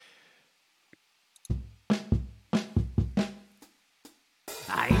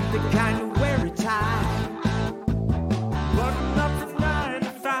the kind you wear a tie. Button up from 9 to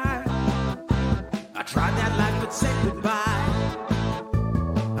 5. I tried that life but said goodbye.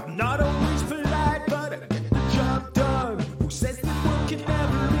 I'm not always polite, but I get the job done. Who says the work can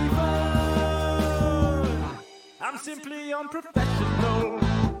never be fun? I'm simply unprofessional.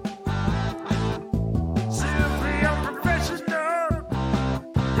 Simply unprofessional.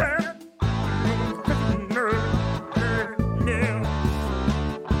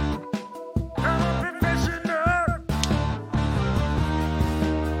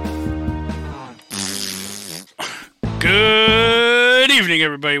 Good evening,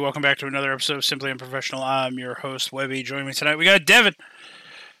 everybody. Welcome back to another episode of Simply Unprofessional. I'm your host, Webby. Joining me tonight, we got Devin.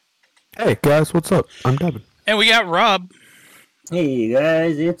 Hey, guys, what's up? I'm Devin. And we got Rob. Hey,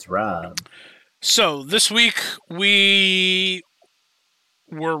 guys, it's Rob. So, this week, we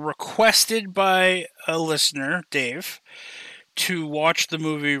were requested by a listener, Dave, to watch the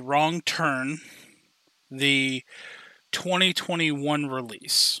movie Wrong Turn, the 2021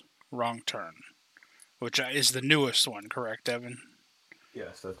 release, Wrong Turn. Which is the newest one, correct, Evan?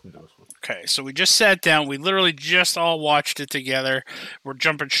 Yes, that's the newest one. Okay, so we just sat down. We literally just all watched it together. We're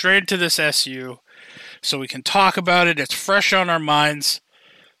jumping straight into this SU so we can talk about it. It's fresh on our minds.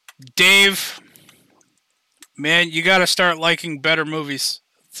 Dave, man, you got to start liking better movies.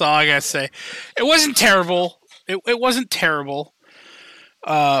 That's all I got to say. It wasn't terrible. It wasn't terrible.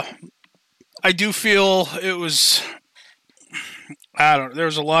 I do feel it was... I don't know. There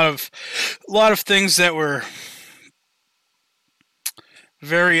was a lot of things that were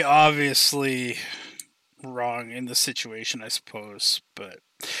very obviously wrong in the situation, I suppose. But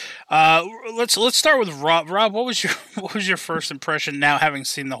let's start with Rob. Rob, what was your first impression now having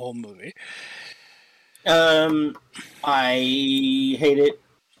seen the whole movie? I hate it.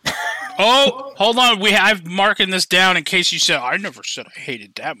 Oh, hold on. I've marking this down in case you said I never said I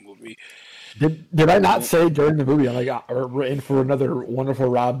hated that movie. Did I not say during the movie, I'm like, we're in for another wonderful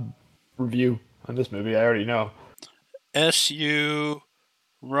Rob review on this movie? I already know. SU,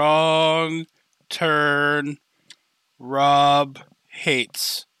 Wrong Turn, Rob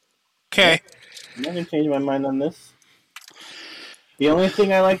hates. Okay. I'm not going to change my mind on this. The only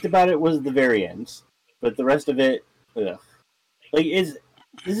thing I liked about it was the very end. But the rest of it, ugh.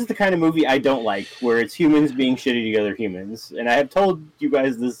 This is the kind of movie I don't like, where it's humans being shitty to other humans. And I have told you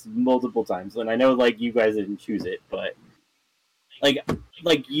guys this multiple times, and I know, you guys didn't choose it, but...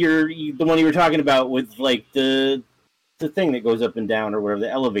 you're the one you were talking about with, the thing that goes up and down, or whatever, the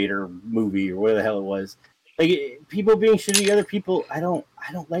elevator movie, or whatever the hell it was. People being shitty to other people, I don't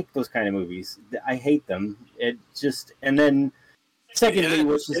like those kind of movies. I hate them. It just... And then... Secondly,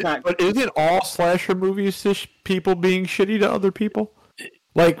 which is not... But isn't all slasher movies just people being shitty to other people?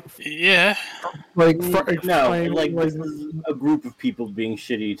 Yeah. This is a group of people being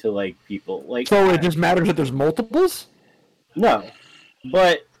shitty to, people. So it just matters that there's multiples? No.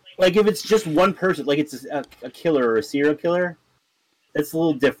 But, if it's just one person, it's a killer or a serial killer, that's a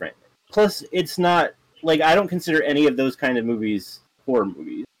little different. Plus, it's not... I don't consider any of those kind of movies horror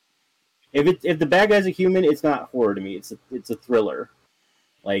movies. If the bad guy's a human, it's not horror to me. It's a thriller.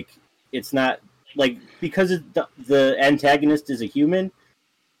 It's not... because the antagonist is a human...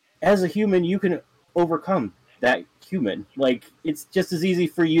 As a human, you can overcome that human. It's just as easy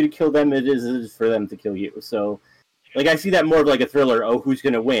for you to kill them as it is for them to kill you. So, I see that more of a thriller, who's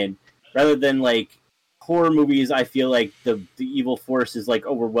going to win? Rather than, horror movies, I feel like the evil force is,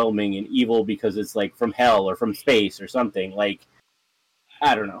 overwhelming and evil because it's, from hell or from space or something. I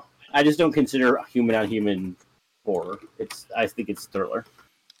don't know. I just don't consider human-on-human horror. I think it's thriller.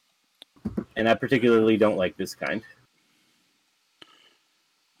 And I particularly don't like this kind.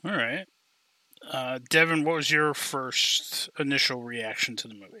 All right. Devin, what was your first initial reaction to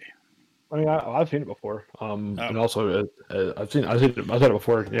the movie? I mean, I've seen it before. And also, I've seen it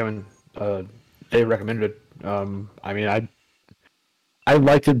before. Yeah, when Dave recommended it. I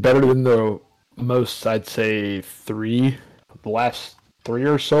liked it better than the most. I'd say the last 3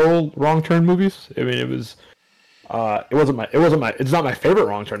 or so Wrong Turn movies. I mean, it was. It's not my favorite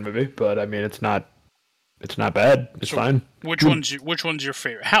Wrong Turn movie, but I mean, it's not bad. It's fine. Which one's your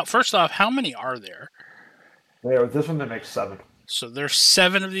favorite? First off, how many are there? Yeah, this one that makes 7. So there's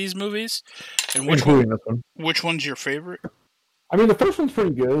 7 of these movies, and This one. Which one's your favorite? I mean, the first one's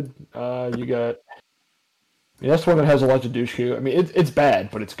pretty good. You got. That's the one that has a lot to do. I mean, it's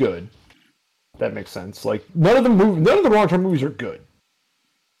bad, but it's good. That makes sense. None of the Wrong Turn movies are good.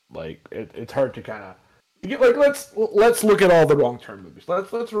 It's hard to kind of. Let's look at all the Wrong Turn movies.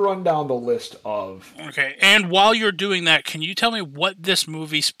 Let's run down the list of. Okay, and while you're doing that, can you tell me what this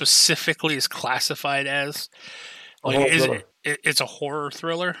movie specifically is classified as? Like, it's a horror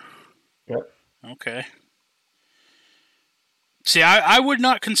thriller? Yep. Okay. See, I would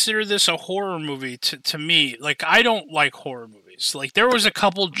not consider this a horror movie to me. Like, I don't like horror movies. Like, there was a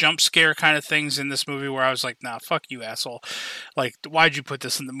couple jump scare kind of things in this movie where I was like, nah, fuck you, asshole. Like, why'd you put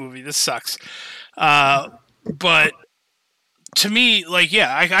this in the movie? This sucks. But to me, like,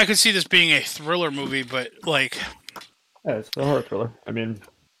 yeah, I could see this being a thriller movie, but, like... Yeah, it's a horror thriller. I mean,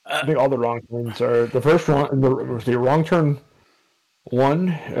 I think all the wrong turns are... The first wrong... The wrong turn...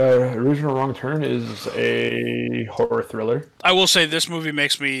 original Wrong Turn is a horror thriller. I will say this movie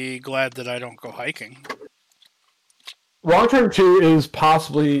makes me glad that I don't go hiking. Wrong Turn 2 is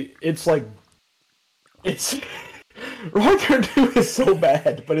possibly... It's like... It's... Wrong Turn 2 is so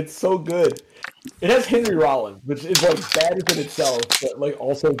bad, but it's so good. It has Henry Rollins, which is like bad in itself, but like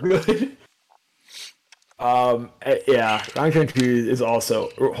also good. Yeah, Wrong Turn 2 is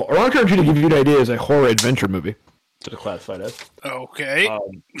also... Wrong Turn 2, to give you an idea, is a horror adventure movie. It's classified as. Okay.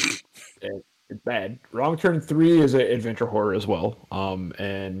 It's bad. Wrong Turn 3 is an adventure horror as well.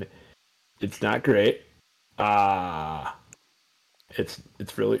 And it's not great. It's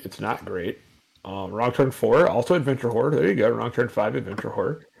not great. Wrong Turn 4, also adventure horror. There you go. Wrong Turn 5, adventure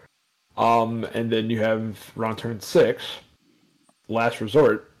horror. And then you have Wrong Turn 6, Last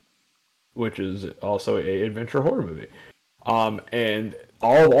Resort, which is also a adventure horror movie. And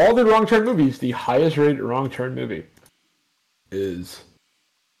all the Wrong Turn movies, the highest rated Wrong Turn movie is,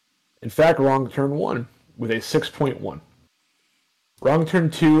 in fact, Wrong Turn 1 with a 6.1. Wrong Turn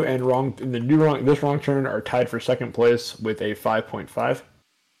 2 and this Wrong Turn are tied for second place with a 5.5.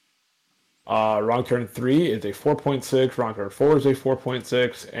 Wrong Turn 3 is a 4.6. Wrong Turn 4 is a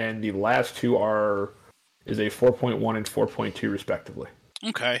 4.6, and the last two is a 4.1 and 4.2 respectively.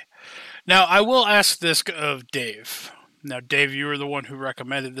 Okay. Now I will ask this of Dave. Now, Dave, you were the one who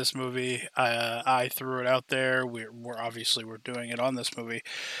recommended this movie. I threw it out there. We're doing it on this movie.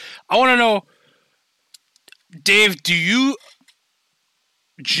 I want to know, Dave, do you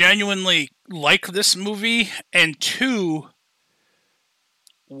genuinely like this movie? And two,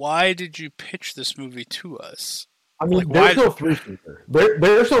 why did you pitch this movie to us? I mean, there's no three finger.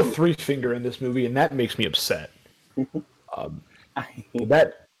 There's no three finger in this movie, and that makes me upset. That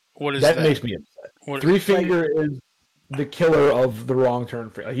makes me upset. Three finger is the killer of the Wrong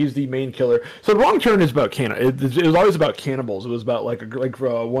Turn. He's the main killer. So the Wrong Turn is about it was always about cannibals. It was about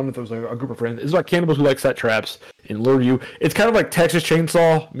one of those, like a group of friends. It's about cannibals who like set traps and lure you. It's kind of like Texas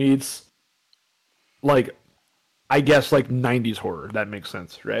Chainsaw meets, like, I guess, like 90s horror. That makes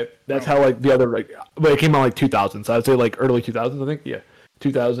sense, right? That's how like the other but it came out like 2000. So I'd say like early 2000s. I think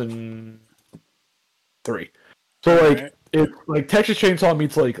 2003. So like it's like Texas Chainsaw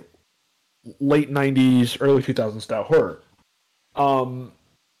meets like late 90s, early 2000s style horror.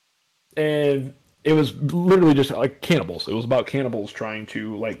 And it was literally just like cannibals. It was about cannibals trying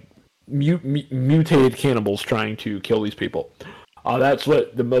to, like, mutated cannibals trying to kill these people. That's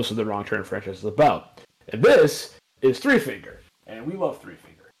what most of the Wrong Turn franchise is about. And this is Three Finger, and we love Three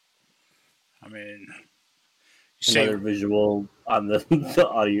Finger. I mean, another visual on the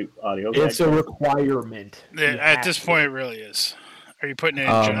audio. It's a requirement. At this point, it really is. Are you putting it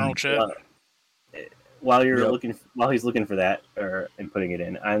in general chat? While he's looking for that and putting it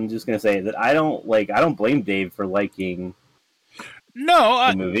in, I'm just gonna say that I don't blame Dave for liking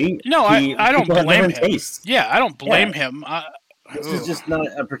the movie. No, I don't blame him. Taste. Yeah, I don't blame him. This is just not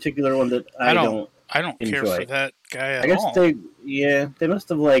a particular one that I don't care for that guy at all. I guess they must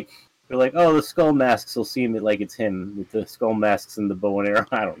have they're like, oh, the skull masks will seem like it's him with the skull masks and the bow and arrow.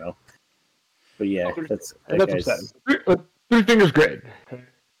 I don't know, but yeah, that's upsetting. Three Finger's great.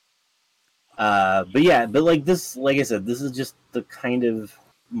 But like this, like I said, this is just the kind of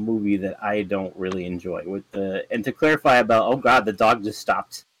movie that I don't really enjoy. And to clarify about, oh god, the dog just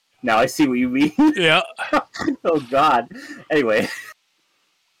stopped. Now I see what you mean. Yeah. Oh god. Anyway,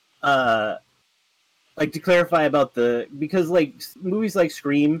 like to clarify about because like movies like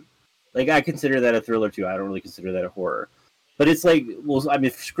Scream, like I consider that a thriller too. I don't really consider that a horror. But it's like, well, I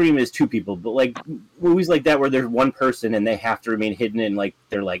mean, Scream is two people, but like movies like that where there's one person and they have to remain hidden and like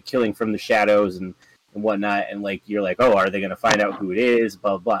they're like killing from the shadows and whatnot, and like you're like, oh, are they gonna find out who it is?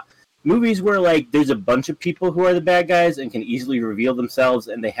 Blah blah. Movies where like there's a bunch of people who are the bad guys and can easily reveal themselves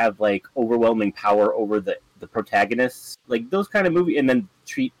and they have like overwhelming power over the protagonists, like those kind of movies, and then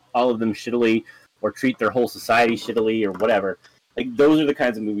treat all of them shittily or treat their whole society shittily or whatever. Like those are the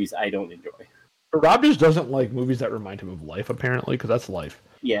kinds of movies I don't enjoy. Rob just doesn't like movies that remind him of life, apparently, because that's life.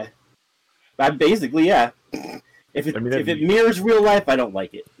 Yeah. Basically, yeah. If it mirrors real life, I don't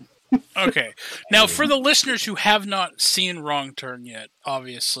like it. Okay. Now, for the listeners who have not seen Wrong Turn yet,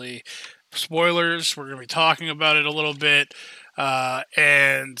 obviously, spoilers. We're going to be talking about it a little bit,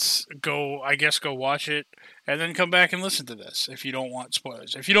 and go watch it, and then come back and listen to this if you don't want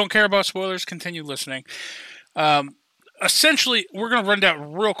spoilers. If you don't care about spoilers, continue listening. Essentially, we're going to run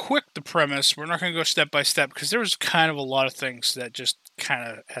down real quick the premise. We're not going to go step by step because there was kind of a lot of things that just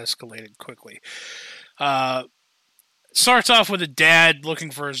kind of escalated quickly. Starts off with a dad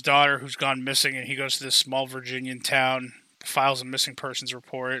looking for his daughter who's gone missing, and he goes to this small Virginian town, files a missing persons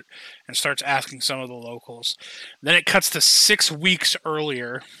report, and starts asking some of the locals. Then it cuts to 6 weeks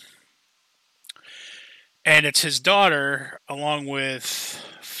earlier, and it's his daughter along with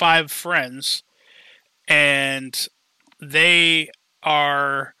 5 friends, and they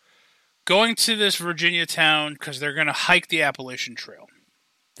are going to this Virginia town because they're going to hike the Appalachian Trail.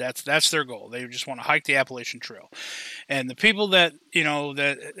 That's their goal. They just want to hike the Appalachian Trail. And the people that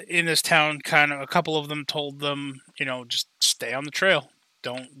in this town, kind of a couple of them told them, just stay on the trail.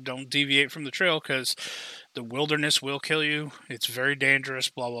 Don't deviate from the trail because the wilderness will kill you. It's very dangerous,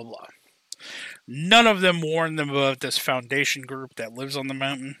 blah, blah, blah. None of them warned them about this foundation group that lives on the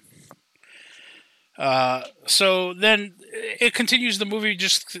mountain. So then it continues the movie,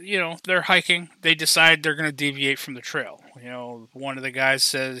 just, they're hiking. They decide they're going to deviate from the trail. One of the guys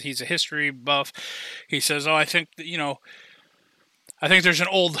says, he's a history buff. He says, I think there's an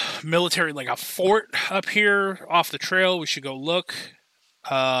old military, like a fort up here off the trail. We should go look.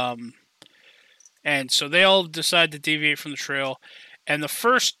 And so they all decide to deviate from the trail. And the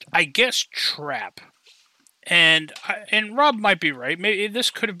first, I guess, trap. And Rob might be right. Maybe this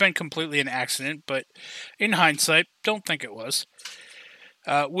could have been completely an accident, but in hindsight, don't think it was.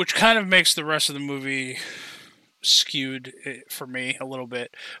 Which kind of makes the rest of the movie skewed for me a little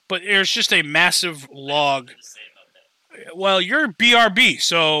bit. But there's just a massive log. Well, you're BRB,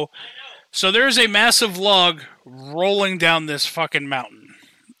 so there's a massive log rolling down this fucking mountain.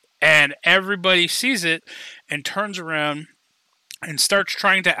 And everybody sees it and turns around and starts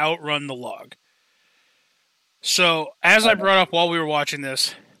trying to outrun the log. So, as I brought up while we were watching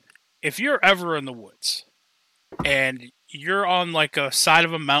this, if you're ever in the woods and you're on like a side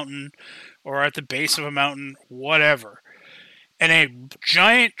of a mountain or at the base of a mountain, whatever, and a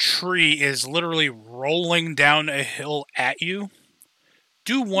giant tree is literally rolling down a hill at you,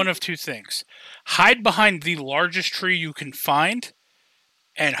 do one of two things. Hide behind the largest tree you can find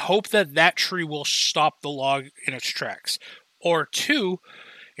and hope that tree will stop the log in its tracks. Or 2,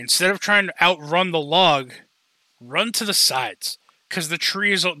 instead of trying to outrun the log, run to the sides, because the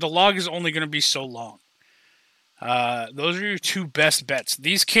log is only going to be so long. Those are your 2 best bets.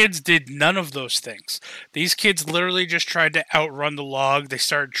 These kids did none of those things. These kids literally just tried to outrun the log. They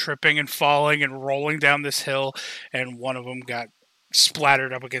started tripping and falling and rolling down this hill, and one of them got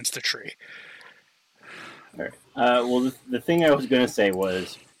splattered up against the tree. All right. Well, the thing I was going to say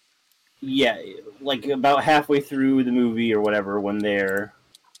was, like about halfway through the movie or whatever, when they're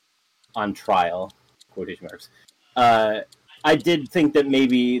on trial, quotation marks, I did think that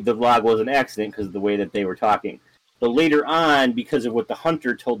maybe the vlog was an accident because of the way that they were talking. But later on, because of what the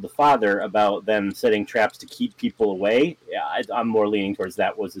hunter told the father about them setting traps to keep people away, I'm more leaning towards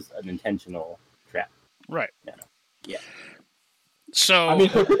that was an intentional trap. Right. Yeah. So to be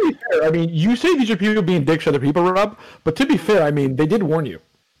fair, you say these are people being dicks to other people, Rob, but to be fair, they did warn you.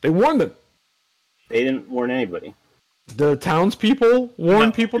 They warned them. They didn't warn anybody. The townspeople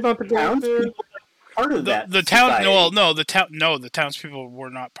warned people not to go out there. Part of that. The town. The townspeople were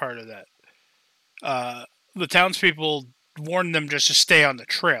not part of that. The townspeople warned them just to stay on the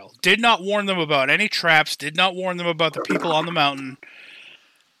trail. Did not warn them about any traps. Did not warn them about the people on the mountain.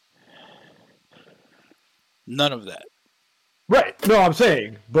 None of that. Right. No, I'm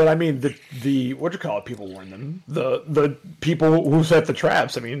saying, but the people warned them. The people who set the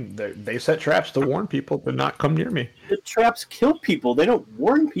traps. They set traps to warn people to not come near me. The traps kill people. They don't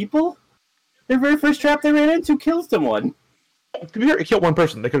warn people. Their very first trap they ran into kills someone. To be fair, it killed one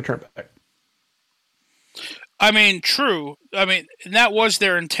person. They could have turned back. True. That was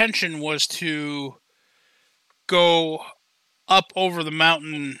their intention, was to go up over the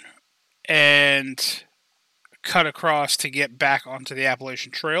mountain and cut across to get back onto the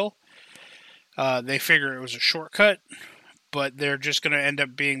Appalachian Trail. They figure it was a shortcut, but they're just going to end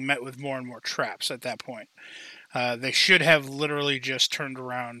up being met with more and more traps at that point. They should have literally just turned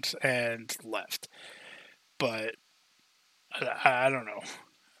around and left. But I don't know.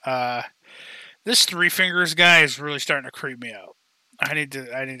 This Three Fingers guy is really starting to creep me out. I need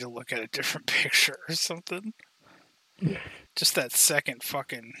to look at a different picture or something. Just that second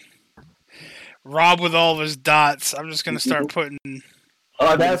fucking Rob with all of his dots. I'm just gonna start putting.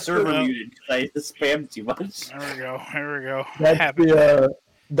 That's server muted because I spammed too much. There we go. That's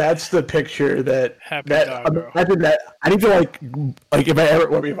That's the picture that Happy that doggo. I did that. I need to like if I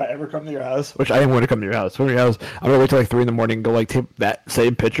ever come to your house, which I am going to come to your house. Come to your house, I'm gonna wait till like 3 a.m. and go like take that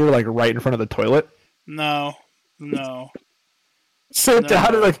same picture like right in front of the toilet. No. Sit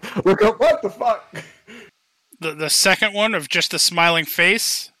down and like look up. What the fuck? The second one of just the smiling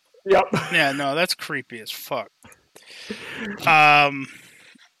face. Yep. Yeah, no, that's creepy as fuck.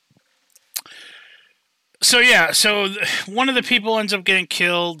 So one of the people ends up getting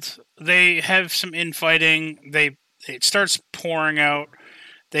killed. They have some infighting. It starts pouring out.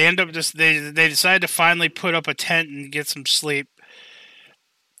 They end up they decide to finally put up a tent and get some sleep.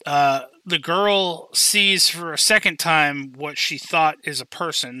 The girl sees for a second time what she thought is a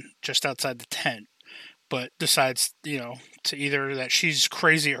person just outside the tent, but decides, to either that she's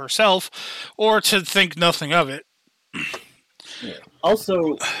crazy herself or to think nothing of it. Yeah.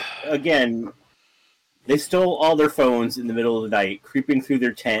 Also, again, they stole all their phones in the middle of the night, creeping through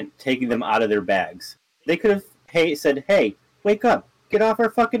their tent, taking them out of their bags. They could have said, hey, wake up, get off our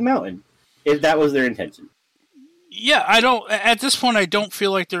fucking mountain, if that was their intention. Yeah, at this point, I don't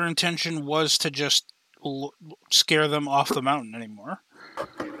feel like their intention was to just scare them off the mountain anymore.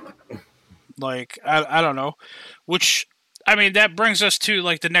 Like, I don't know. Which, I mean, that brings us to,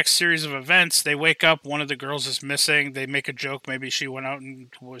 like, the next series of events. They wake up, one of the girls is missing. They make a joke, maybe she went out and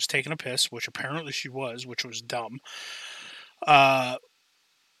was taking a piss, which apparently she was, which was dumb. But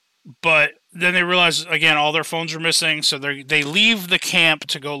then they realize, again, all their phones are missing, so they leave the camp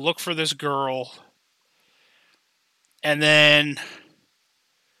to go look for this girl. And then,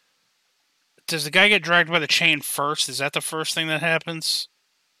 does the guy get dragged by the chain first? Is that the first thing that happens?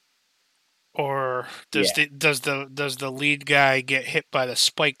 Or does the lead guy get hit by the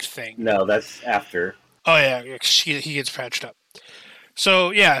spike thing? No, that's after. Oh yeah, he gets patched up.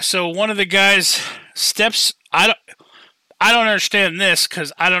 So one of the guys steps. I don't understand this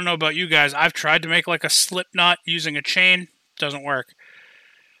because I don't know about you guys. I've tried to make like a slip knot using a chain. Doesn't work.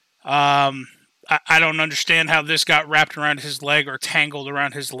 I don't understand how this got wrapped around his leg or tangled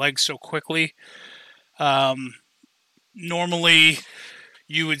around his leg so quickly. Normally,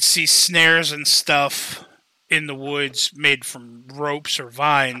 you would see snares and stuff in the woods made from ropes or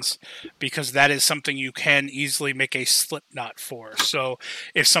vines because that is something you can easily make a slip knot for. So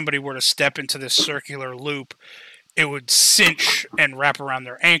if somebody were to step into this circular loop, it would cinch and wrap around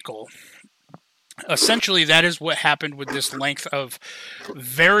their ankle. Essentially, that is what happened with this length of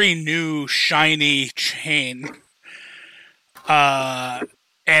very new, shiny chain. And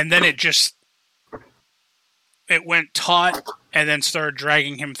then it went taut and then started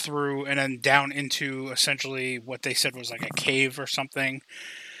dragging him through and then down into essentially what they said was like a cave or something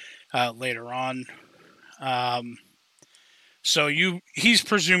later on. So he's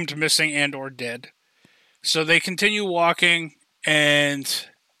presumed missing and or dead. So they continue walking and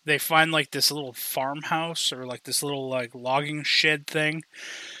they find like this little farmhouse or like this little like logging shed thing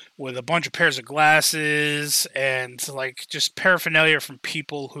with a bunch of pairs of glasses and like just paraphernalia from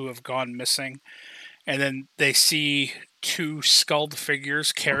people who have gone missing. And then they see 2 skulled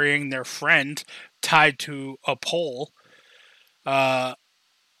figures carrying their friend tied to a pole with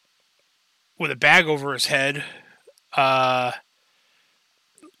a bag over his head,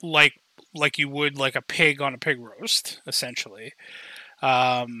 like you would like a pig on a pig roast, essentially.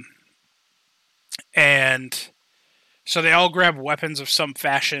 And so they all grab weapons of some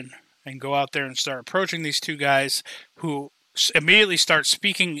fashion and go out there and start approaching these 2 guys who immediately start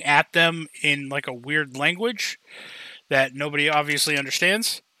speaking at them in like a weird language that nobody obviously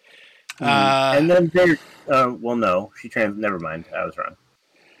understands. And then they're no, never mind, I was wrong.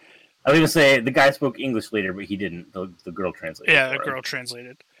 I was going to say the guy spoke English later, but he didn't. The girl translated. Yeah, the girl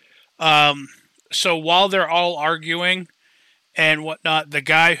translated. So while they're all arguing and whatnot, the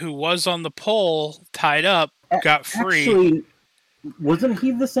guy who was on the pole tied up got free. Actually, wasn't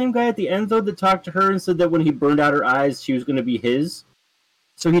he the same guy at the end, though, that talked to her and said that when he burned out her eyes, she was going to be his?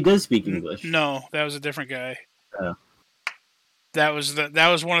 So he does speak English. No, that was a different guy. Oh. That was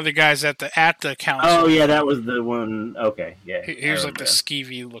one of the guys at the council. Oh yeah, that was the one. Okay, yeah. He was like the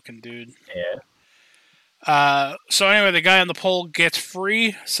skeevy looking dude. Yeah. So anyway, the guy on the pole gets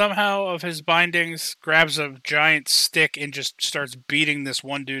free somehow of his bindings, grabs a giant stick, and just starts beating this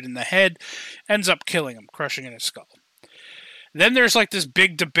one dude in the head. Ends up killing him, crushing in his skull. Then there's like this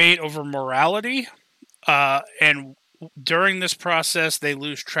big debate over morality, and during this process, they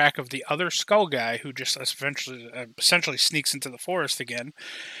lose track of the other skull guy who just essentially sneaks into the forest again.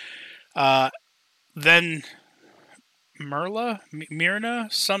 Then Myrna,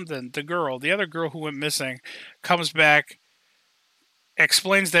 something, the other girl who went missing, comes back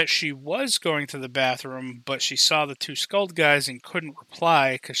explains that she was going to the bathroom, but she saw the two skulled guys and couldn't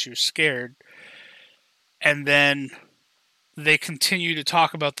reply because she was scared. And then they continue to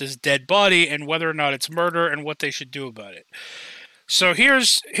talk about this dead body and whether or not it's murder and what they should do about it. So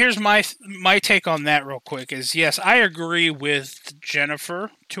here's my take on that real quick is, yes, I agree with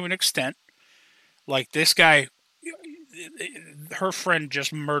Jennifer to an extent. Like, this guy, her friend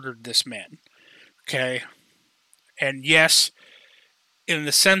just murdered this man. Okay? And yes, in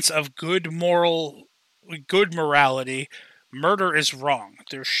the sense of good morality, murder is wrong.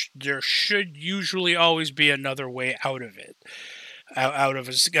 There should usually always be another way out of it, out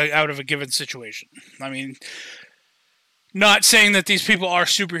of a given situation. I mean, not saying that these people are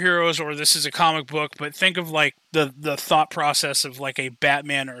superheroes or this is a comic book, but think of like the thought process of like a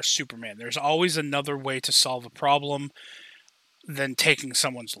Batman or a Superman. There's always another way to solve a problem than taking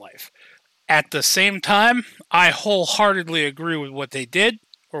someone's life. At the same time, I wholeheartedly agree with what they did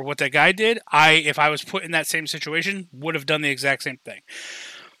or what that guy did. If I was put in that same situation, would have done the exact same thing.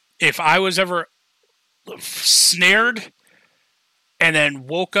 If I was ever snared and then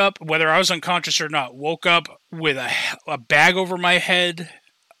woke up, whether I was unconscious or not, woke up with a bag over my head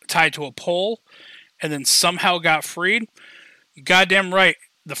tied to a pole and then somehow got freed, goddamn right,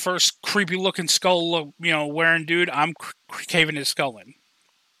 the first creepy looking skull wearing dude, I'm caving his skull in.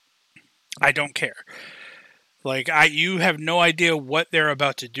 I don't care. Like, you have no idea what they're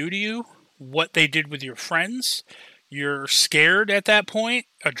about to do to you, what they did with your friends. You're scared at that point.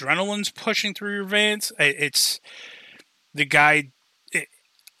 Adrenaline's pushing through your veins. It's the guy.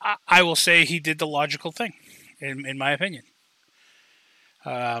 I will say he did the logical thing, in my opinion.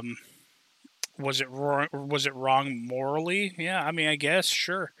 Was it wrong morally? Yeah, I mean, I guess,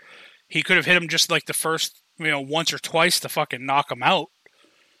 sure. He could have hit him just like the first, once or twice to fucking knock him out.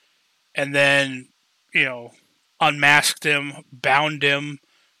 And then, unmasked him, bound him,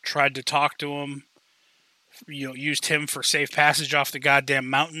 tried to talk to him, used him for safe passage off the goddamn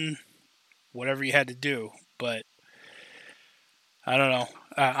mountain, whatever you had to do. But I don't know.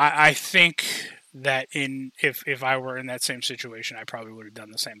 I think that if I were in that same situation, I probably would have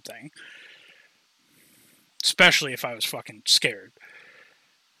done the same thing. Especially if I was fucking scared.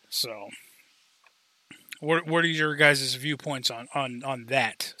 So, what are your guys' viewpoints on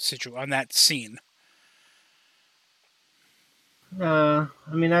that on that scene? I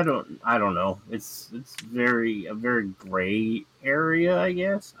mean, I don't know. It's a very gray area, I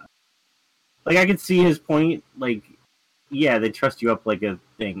guess. Like, I could see his point. Like, yeah, they trust you up like a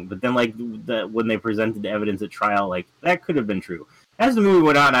thing, but then like when they presented the evidence at trial, like that could have been true. As the movie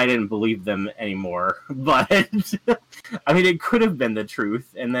went on, I didn't believe them anymore. But I mean, it could have been the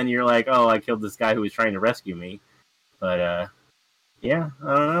truth. And then you're like, oh, I killed this guy who was trying to rescue me. But yeah,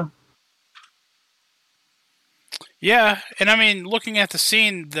 I don't know. Yeah, and I mean, looking at the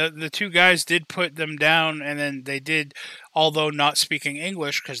scene, the two guys did put them down, and then they did, although not speaking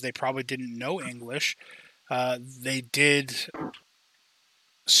English, because they probably didn't know English, they did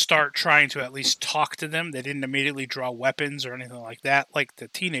start trying to at least talk to them. They didn't immediately draw weapons or anything like that, like the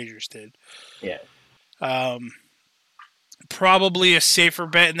teenagers did. Yeah. Probably a safer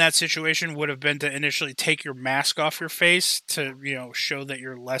bet in that situation would have been to initially take your mask off your face to, show that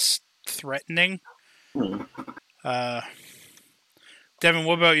you're less threatening. Devin,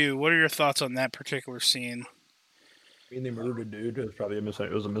 what about you? What are your thoughts on that particular scene? I mean, they murdered a dude. It was probably a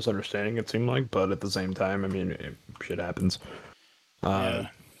misunderstanding, it seemed like, but at the same time, I mean, shit happens. Yeah.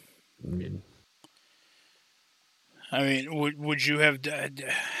 I mean, would you have?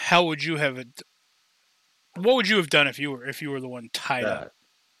 How would you have? What would you have done if you were the one tied up?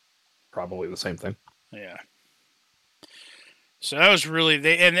 Probably the same thing. Yeah. So that was really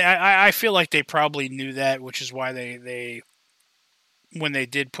I feel like they probably knew that, which is why they when they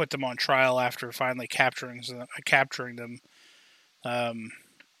did put them on trial after finally capturing them,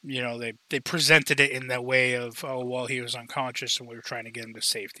 they presented it in that way of, oh, well, he was unconscious and we were trying to get him to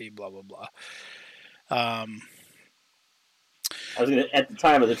safety, blah blah blah. At the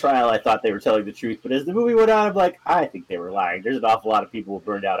time of the trial, I thought they were telling the truth, but as the movie went on, I'm like, I think they were lying. There's an awful lot of people with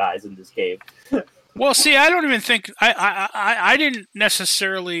burned out eyes in this cave. Well, see, I don't even think I didn't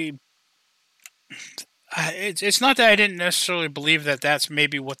necessarily. It's not that I didn't necessarily believe that that's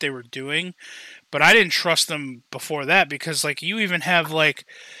maybe what they were doing, but I didn't trust them before that because, like, you even have like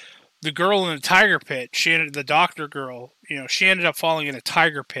the girl in the tiger pit. The doctor girl, she ended up falling in a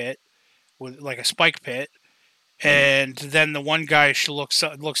tiger pit with like a spike pit, and then the one guy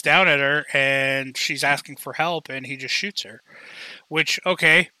looks down at her and she's asking for help, and he just shoots her. Which,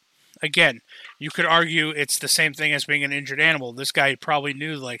 okay. again, you could argue it's the same thing as being an injured animal. This guy probably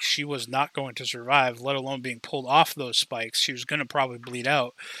knew like she was not going to survive, let alone being pulled off those spikes. She was going to probably bleed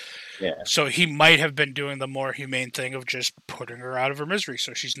out. Yeah. So he might have been doing the more humane thing of just putting her out of her misery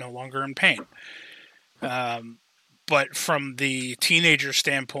so she's no longer in pain. But from the teenager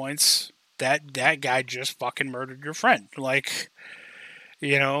standpoints, that guy just fucking murdered your friend. Like,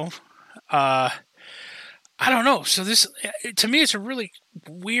 you know, I don't know. So this, to me, it's a really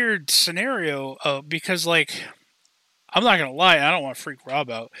weird scenario because, like, I'm not going to lie. I don't want to freak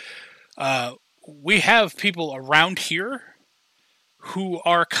Rob out. We have people around here who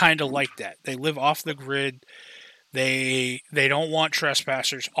are kind of like that. They live off the grid. They don't want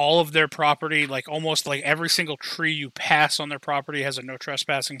trespassers. All of their property, like almost like every single tree you pass on their property has a no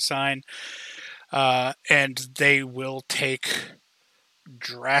trespassing sign. And they will take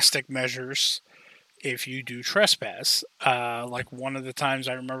drastic measures if you do trespass. Like one of the times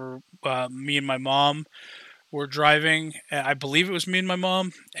I remember me and my mom were driving. I believe it was me and my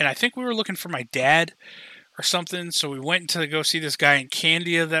mom. And I think we were looking for my dad or something. So we went to go see this guy in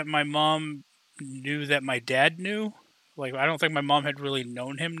Candia that my mom knew that my dad knew. Like, I don't think my mom had really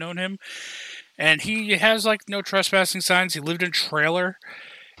known him. And he has, like, no trespassing signs. He lived in a trailer.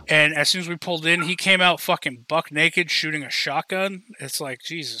 And as soon as we pulled in, he came out fucking buck naked shooting a shotgun. It's like,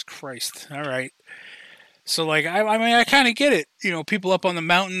 Jesus Christ. All right. So, like, I mean, I kind of get it. You know, people up on the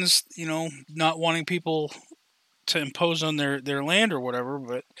mountains, you know, not wanting people to impose on their land or whatever,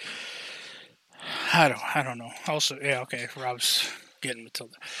 but I don't know. Also, yeah, okay, Rob's getting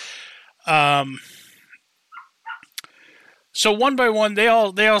Matilda. So one by one, they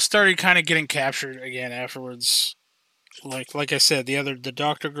all started kind of getting captured again afterwards. Like I said, the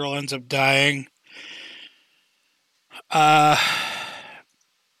doctor girl ends up dying. I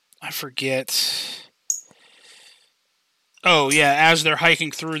forget. Oh yeah, as they're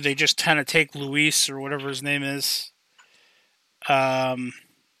hiking through, they just kind of take Luis or whatever his name is.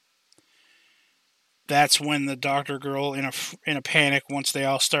 That's when the doctor girl, in a panic, once they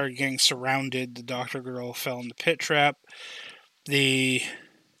all started getting surrounded, the doctor girl fell in the pit trap. I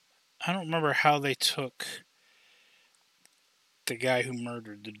don't remember how they took the guy who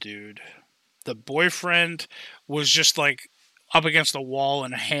murdered the dude. The boyfriend was just like up against the wall,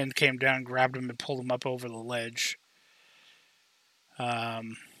 and a hand came down, grabbed him, and pulled him up over the ledge.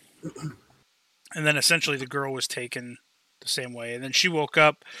 And then essentially the girl was taken the same way, and then she woke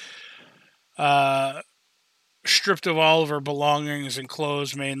up. Stripped of all of her belongings and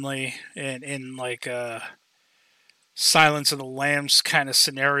clothes mainly, and in like a Silence of the Lambs kind of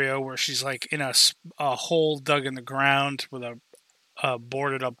scenario where she's like in a hole dug in the ground with a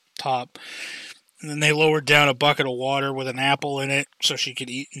boarded up top. And then they lowered down a bucket of water with an apple in it so she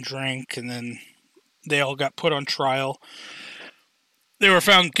could eat and drink, and then they all got put on trial. They were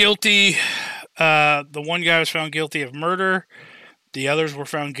found guilty. The one guy was found guilty of murder. The others were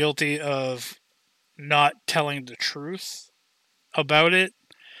found guilty of not telling the truth about it.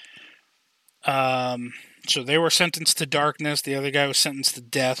 So they were sentenced to darkness. The other guy was sentenced to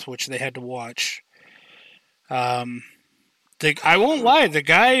death, which they had to watch. I won't lie, the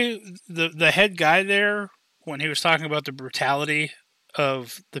guy, the head guy there, when he was talking about the brutality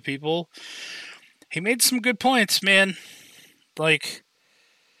of the people, he made some good points, man. Like,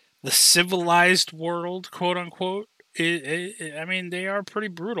 the civilized world, quote unquote, I mean, they are pretty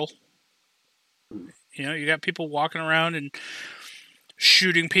brutal. You know, you got people walking around and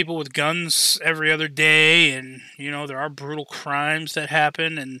shooting people with guns every other day, and, you know, there are brutal crimes that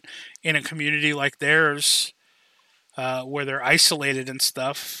happen, and in a community like theirs, where they're isolated and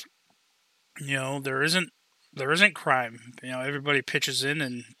stuff, you know, there isn't crime. You know, everybody pitches in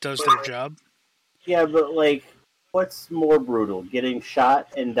and does their job. Yeah, but, like, what's more brutal, getting shot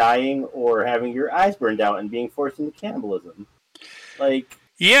and dying, or having your eyes burned out and being forced into cannibalism? Like,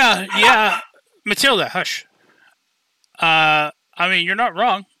 yeah, Matilda, hush. I mean, you're not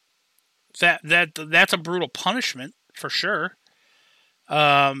wrong. That's a brutal punishment for sure. See,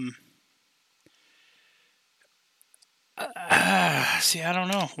 I don't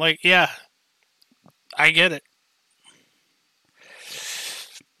know. Like, yeah, I get it.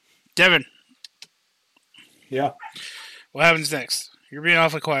 Devin. Yeah. What happens next? You're being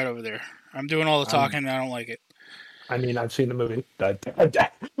awfully quiet over there. I'm doing all the talking, and I don't like it. I mean, I've seen the movie. I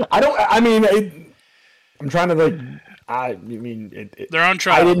don't. I mean, I'm trying to like. I mean, they're on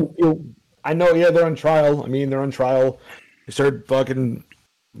trial. I know. Yeah, they're on trial. I mean, they're on trial. They started fucking.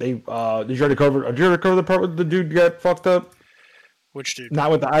 Did you already cover? Did you already cover the part where the dude got fucked up? Which dude?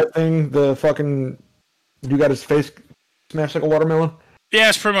 Not with the eye thing. The fucking. You got his face smashed like a watermelon. Yeah,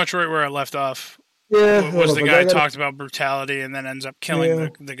 it's pretty much right where I left off. Yeah, Was the look, guy talked about brutality and then ends up killing Yeah.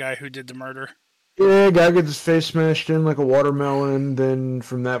 the guy who did the murder. Yeah, guy gets his face smashed in like a watermelon. Then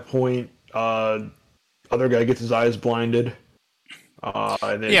from that point, other guy gets his eyes blinded.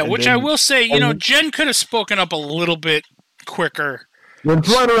 Which I will say, Jen could have spoken up a little bit quicker. When it's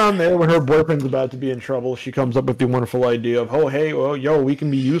right around there, when her boyfriend's about to be in trouble, she comes up with the wonderful idea of, "Oh, hey, well, we can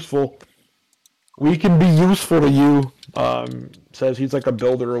be useful. We can be useful to you." Says he's like a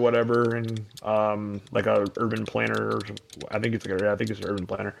builder or whatever, and like a urban planner. I think it's an urban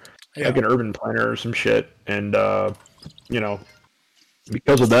planner, like an urban planner or some shit. And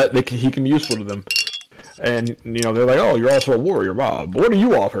because of that, he can be useful to them. And they're like, "Oh, you're also a warrior, Bob. What do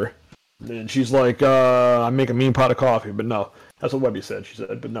you offer?" And she's like, "I make a mean pot of coffee," but no. That's what Webby said. She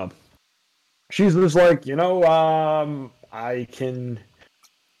said, but no. She's just like, I'm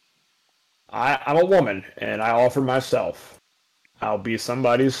a woman, and I offer myself. I'll be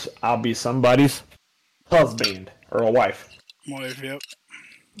somebody's husband or a wife. Wife, yep.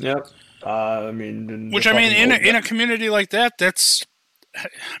 Yep. Which in a community like that, that's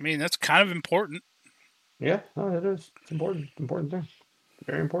kind of important. Yeah, no, it is. It's important. Important thing.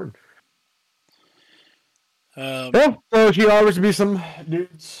 Very important. So she offers to be some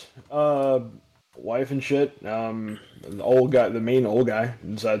dude's wife and shit. The main old guy,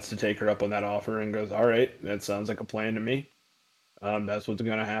 decides to take her up on that offer and goes, "All right, that sounds like a plan to me. That's what's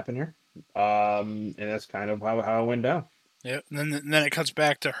going to happen here." And that's kind of how it went down. Yeah, and then it cuts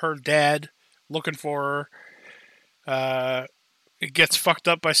back to her dad looking for her. It gets fucked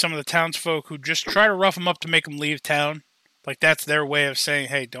up by some of the townsfolk who just try to rough him up to make him leave town. Like, that's their way of saying,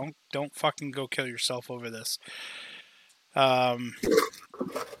 "Hey, don't fucking go kill yourself over this." But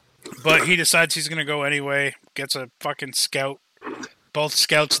he decides he's gonna go anyway. Gets a fucking scout. Both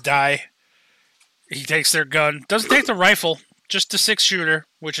scouts die. He takes their gun. Doesn't take the rifle. Just the 6-shooter,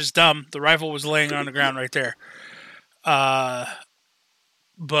 which is dumb. The rifle was laying on the ground right there.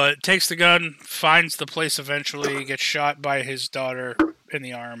 But takes the gun, finds the place eventually, gets shot by his daughter in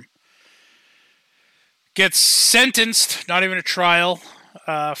the arm. Gets sentenced, not even a trial,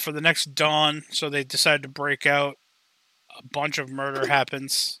 for the next dawn. So they decide to break out. A bunch of murder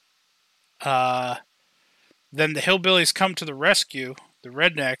happens. Then the hillbillies come to the rescue. The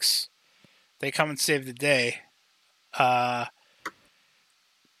rednecks, they come and save the day. And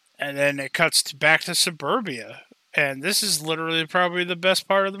then it cuts back to suburbia. And this is literally probably the best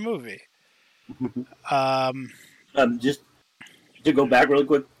part of the movie. Just to go back really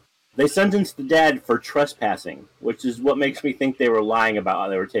quick, they sentenced the dad for trespassing, which is what makes me think they were lying about how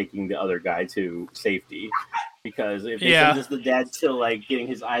they were taking the other guy to safety. Because if they sentenced the dad to like getting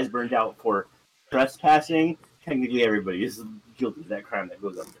his eyes burned out for trespassing, technically everybody is guilty of that crime that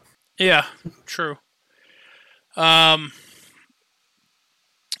goes up there. Yeah, true.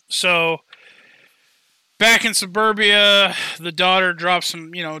 So back in suburbia, the daughter drops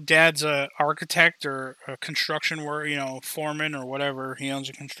some, dad's a architect or a construction foreman or whatever. He owns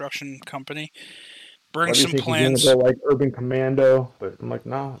a construction company. Brings some plans. Go like Urban Commando, but I'm like,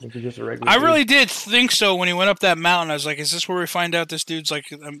 no, I think he's just a regular. I really did think so when he went up that mountain. I was like, is this where we find out this dude's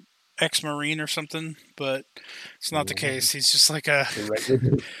like an ex-Marine or something? But it's not the case. He's just like a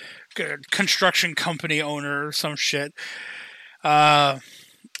construction company owner or some shit.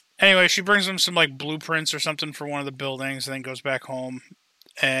 Anyway, she brings him some like blueprints or something for one of the buildings and then goes back home.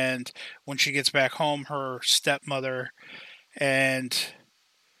 And when she gets back home, her stepmother and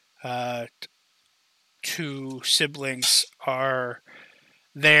 2 siblings are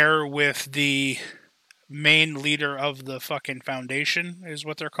there with the main leader of the fucking foundation, is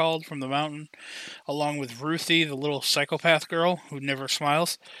what they're called, from the mountain, along with Ruthie, the little psychopath girl who never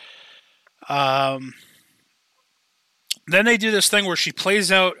smiles. Then they do this thing where she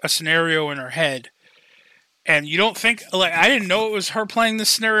plays out a scenario in her head. And you don't think, like, I didn't know it was her playing this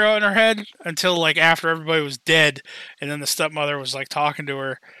scenario in her head until, like, after everybody was dead. And then the stepmother was, like, talking to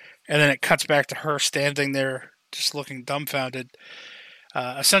her. And then it cuts back to her standing there just looking dumbfounded.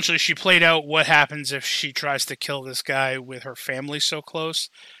 Essentially, she played out what happens if she tries to kill this guy with her family so close.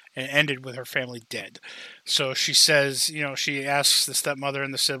 And ended with her family dead. So she says, she asks the stepmother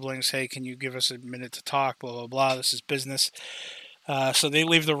and the siblings, "Hey, can you give us a minute to talk? Blah, blah, blah. This is business." So they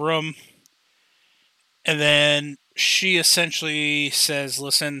leave the room. And then she essentially says,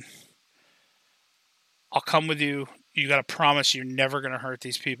 "Listen, I'll come with you. You got to promise you're never going to hurt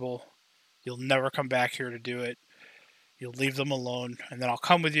these people. You'll never come back here to do it. You'll leave them alone. And then I'll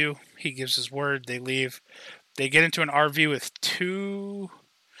come with you." He gives his word. They leave. They get into an RV with two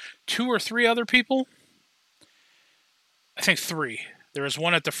or three other people. I think 3. There was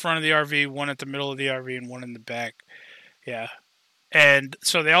one at the front of the RV, one at the middle of the RV, and one in the back. Yeah. And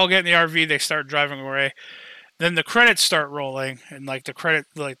so they all get in the RV. They start driving away. Then the credits start rolling, and like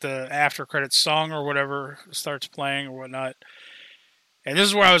the after credits song or whatever starts playing or whatnot. And this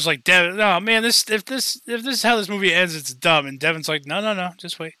is where I was like, Devin, no man, if this is how this movie ends, it's dumb. And Devin's like, no,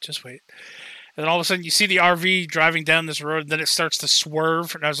 just wait. And then all of a sudden, you see the RV driving down this road, and then it starts to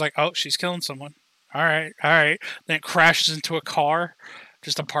swerve, and I was like, oh, she's killing someone. All right. Then it crashes into a car,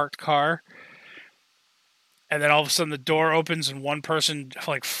 just a parked car. And then all of a sudden the door opens and one person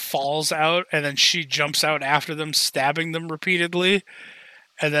like falls out, and then she jumps out after them, stabbing them repeatedly.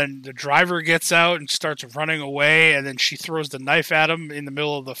 And then the driver gets out and starts running away, and then she throws the knife at him in the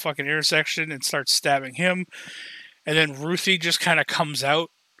middle of the fucking intersection and starts stabbing him. And then Ruthie just kind of comes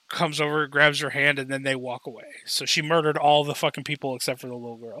over, grabs her hand, and then they walk away. So she murdered all the fucking people except for the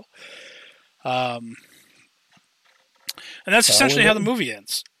little girl. And that's essentially how the movie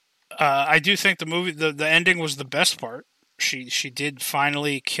ends. I do think the ending was the best part. She did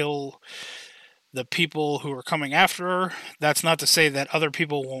finally kill the people who are coming after her. That's not to say that other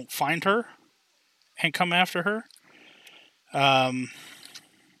people won't find her and come after her.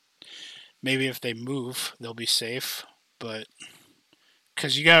 Maybe if they move, they'll be safe. But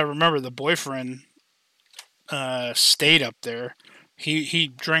because you gotta remember, the boyfriend stayed up there.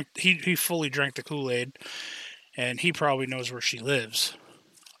 He fully drank the Kool-Aid, and he probably knows where she lives.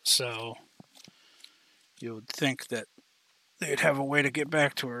 So you would think that they'd have a way to get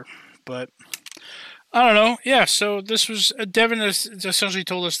back to her, but I don't know. Yeah, so this was Devin has essentially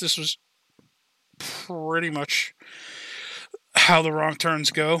told us this was pretty much how the wrong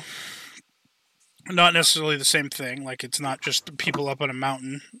turns go. Not necessarily the same thing. Like, it's not just people up on a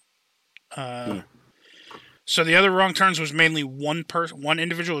mountain. So the other wrong turns was mainly one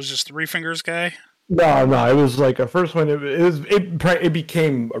individual. It was just Three Fingers guy. No, it was like a first one. It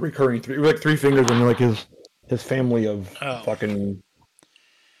became a recurring three. It was like Three Fingers and like his family of fucking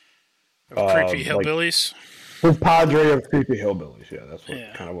creepy hillbillies. His padre of creepy hillbillies. Yeah, that's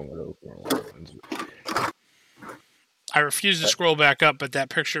what kind of what it was. I refused to scroll back up, but that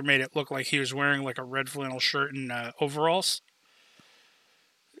picture made it look like he was wearing like a red flannel shirt and overalls.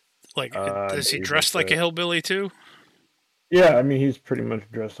 Like, is he dressed like a hillbilly too? Yeah, I mean he's pretty much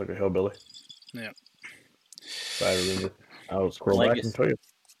dressed like a hillbilly. Yeah. I'll scroll back and tell you.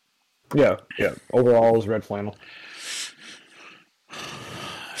 Yeah. Overalls, red flannel.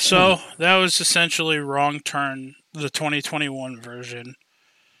 So that was essentially Wrong Turn, the 2021 version.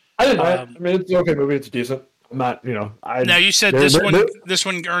 I didn't mind. I mean, it's an okay movie. It's decent. I'm not, now you said this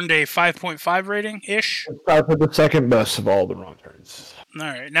one earned a 5.5 rating ish. It's probably the second best of all the Wrong Turns. All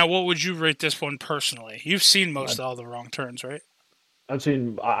right. Now, what would you rate this one personally? You've seen most of all the Wrong Turns, right? I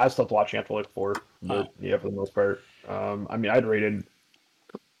stopped watching after like 4, but yeah, for the most part. I mean, I'd rated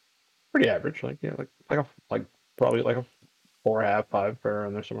pretty average, probably like a 4.5, 5 fair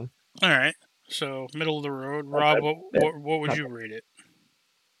on there somewhere. All right, so middle of the road. Rob, what would you rate it?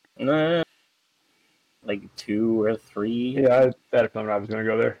 Like 2 or 3. Yeah, I had a feeling I was going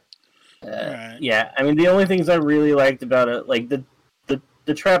to go there. Right. Yeah, I mean, the only things I really liked about it, like the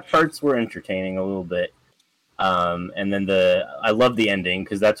trap parts were entertaining a little bit. And then I love the ending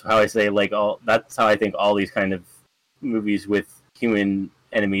because that's how I say that's how I think all these kind of movies with human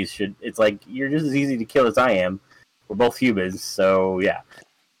enemies should. It's like you're just as easy to kill as I am. We're both humans, so yeah.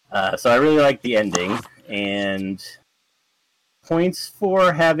 So I really like the ending and points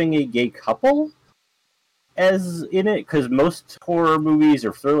for having a gay couple as in it because most horror movies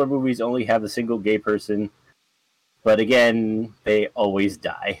or thriller movies only have a single gay person. But again, they always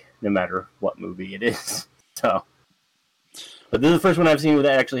die no matter what movie it is. So, but this is the first one I've seen where they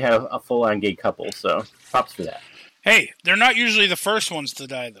actually have a full-on gay couple, so props for that. Hey, they're not usually the first ones to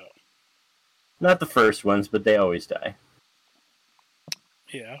die, though. Not the first ones, but they always die.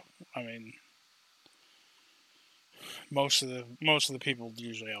 Yeah, I mean, most of the people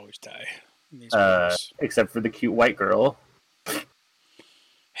usually always die in these movies. Except for the cute white girl.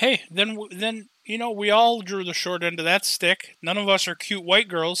 Hey, then we all drew the short end of that stick. None of us are cute white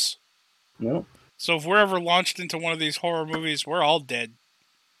girls. Nope. So if we're ever launched into one of these horror movies, we're all dead.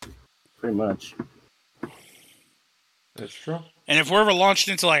 Pretty much. That's true. And if we're ever launched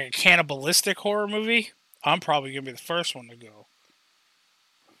into like a cannibalistic horror movie, I'm probably going to be the first one to go.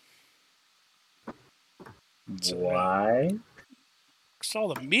 Why? It's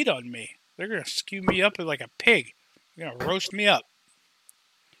all the meat on me. They're going to skew me up like a pig. They're going to roast me up.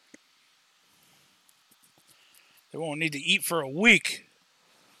 They won't need to eat for a week.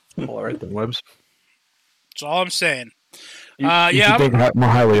 All right, then, Webbs. That's all I'm saying. You should think more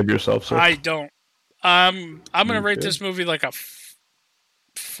highly of yourself, sir. I don't. I'm going to rate this movie like a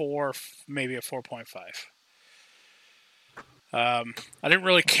 4, maybe a 4.5. I didn't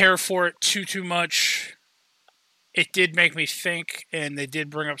really care for it too much. It did make me think, and they did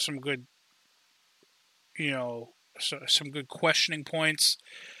bring up some good, some good questioning points,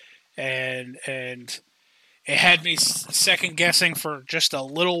 and it had me second guessing for just a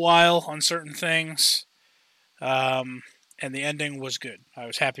little while on certain things. And the ending was good. I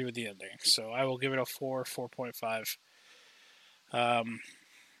was happy with the ending, so I will give it a 4.5.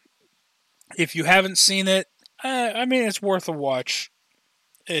 If you haven't seen it, it's worth a watch.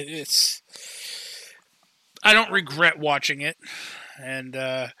 It's. I don't regret watching it, and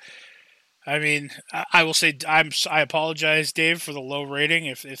I will say I apologize, Dave, for the low rating.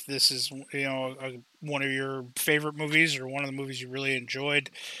 If this is one of your favorite movies or one of the movies you really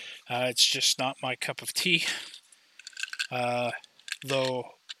enjoyed, it's just not my cup of tea. Though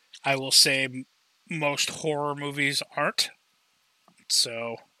I will say most horror movies aren't.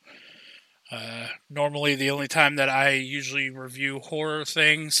 So normally the only time that I usually review horror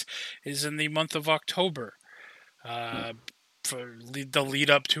things is in the month of October. For the lead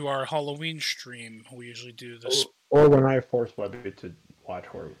up to our Halloween stream, we usually do this. Or when I force Webby to watch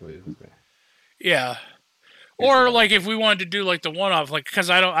horror movies with me. Yeah. Or like if we wanted to do like the one-off, like because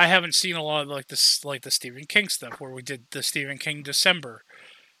I haven't seen a lot of like this like the Stephen King stuff where we did the Stephen King December,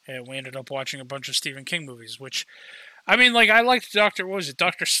 and we ended up watching a bunch of Stephen King movies. Which, I liked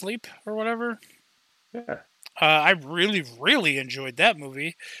Dr. Sleep or whatever. Yeah. I really really enjoyed that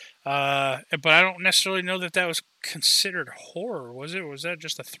movie. But I don't necessarily know that was considered horror, was it? Was that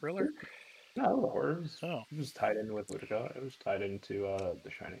just a thriller? No, it was horror. It was tied in with It was tied into The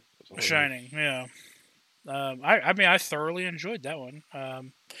Shining. The Shining, yeah. I thoroughly enjoyed that one.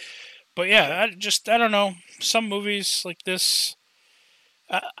 But yeah, I don't know. Some movies like this,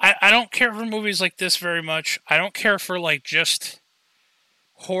 I don't care for movies like this very much. I don't care for like just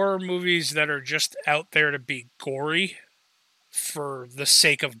horror movies that are just out there to be gory for the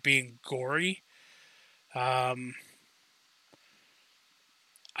sake of being gory. I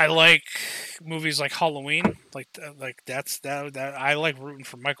like movies like Halloween, like that. I like rooting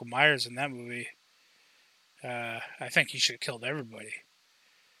for Michael Myers in that movie. I think he should have killed everybody.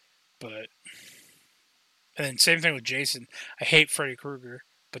 And then same thing with Jason. I hate Freddy Krueger,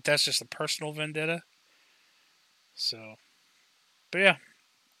 but that's just a personal vendetta. So, but yeah.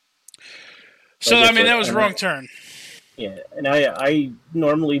 So that was a wrong turn. Yeah, and I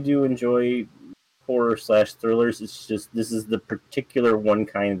normally do enjoy horror/thrillers. It's just this is the particular one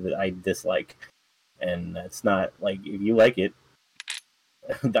kind that I dislike, and that's not like if you like it.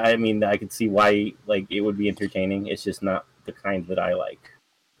 I could see why it would be entertaining. It's just not the kind that I like.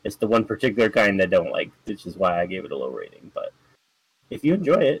 It's the one particular kind I don't like, which is why I gave it a low rating. But if you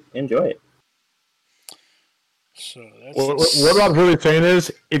enjoy it, enjoy it. So what I'm really saying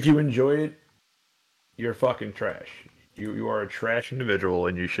is, if you enjoy it, you're fucking trash. You are a trash individual,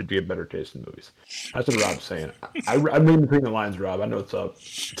 and you should be a better taste in movies. That's what Rob's saying. I'm reading between the lines, Rob. I know what's up.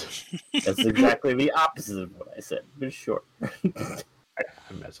 That's exactly the opposite of what I said, but sure.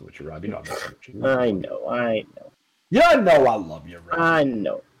 I'm messing with you, Rob. You know I'm messing with you. I know. Yeah, know I love you, Rob. I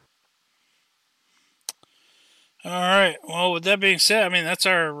know. All right. Well, with that being said, that's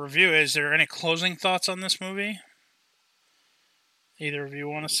our review. Is there any closing thoughts on this movie? Either of you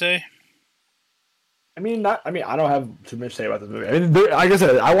want to say? I don't have too much to say about this movie. Like I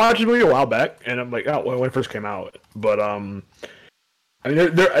said, I watched this movie a while back, and I'm like, when it first came out. But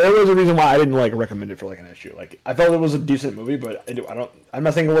there was a reason why I didn't recommend it for an SU. I felt it was a decent movie, but I'm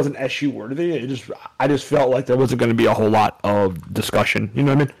not saying it wasn't SU worthy. I just felt like there wasn't going to be a whole lot of discussion. You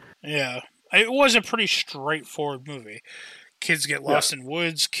know what I mean? Yeah, it was a pretty straightforward movie. Kids get lost in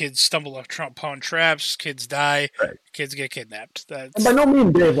woods. Kids stumble upon traps. Kids die. Right. Kids get kidnapped. And by no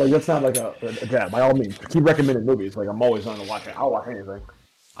means, Dave, that's not a jab. By all means, keep recommending movies. I'm always on to watch it. I'll watch anything.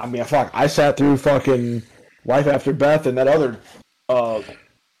 I sat through fucking Life After Beth and that other, the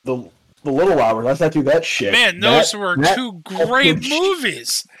Little Hours. I sat through that shit. Man, those were two great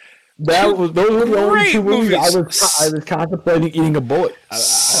movies. Those were the only two movies I was contemplating eating a bullet.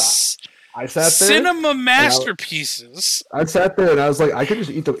 I sat there. Cinema masterpieces. I sat there and I was like, I could just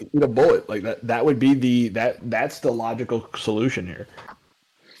eat a bullet. That would be that's the logical solution here.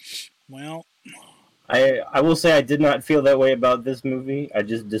 Well, I will say I did not feel that way about this movie. I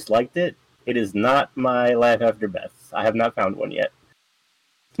just disliked it. It is not my Life After Beth. I have not found one yet.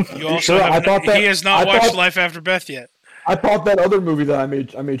 You also he has not watched Life After Beth yet. I thought that other movie that I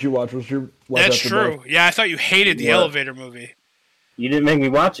made you watch was your Life That's After true. Beth. Yeah, I thought you hated the elevator movie. You didn't make me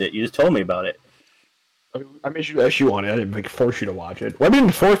watch it. You just told me about it. I made you SU on it. I didn't force you to watch it. Well, I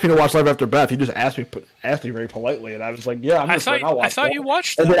didn't force me to watch Life After Beth. He just asked me very politely, and I was like, "Yeah, I'll watch." I thought you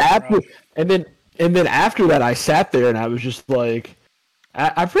watched and that. then And then after that, I sat there and I was just like,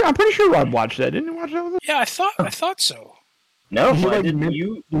 I'm pretty sure Rob watched that. Didn't you watch that with us? Yeah, I thought so. No, You I like, didn't.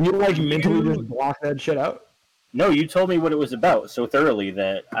 you like mentally just block that shit out? No, you told me what it was about so thoroughly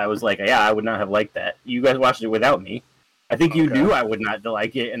that I was like, yeah, I would not have liked that. You guys watched it without me. I think you knew I would not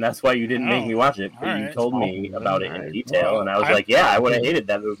like it, and that's why you didn't make me watch it. But you told me about it in detail, and I was like, yeah, I would have hated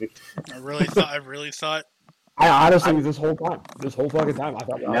that movie. I really thought. I honestly, this whole fucking time, I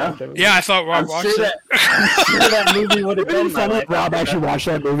thought Rob watched it. Yeah, I thought Rob watched it. I'm sure that movie would have been my life. Rob actually watched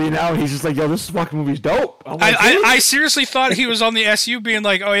that movie now, and he's just like, yo, this fucking movie's dope. I'm like, I seriously thought he was on the SU being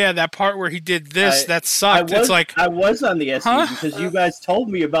like, oh yeah, that part where he did this, that sucked. It's like I was on the SU because you guys told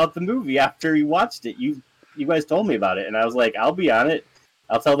me about the movie after you watched it. You guys told me about it, and I was like, I'll be on it.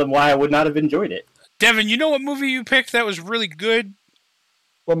 I'll tell them why I would not have enjoyed it. Devin, you know what movie you picked that was really good?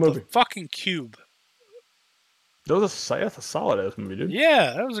 What movie? The fucking Cube. That's a solid ass movie, dude.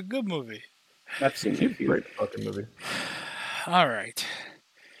 Yeah, that was a good movie. I've seen it. Great fucking movie. All right.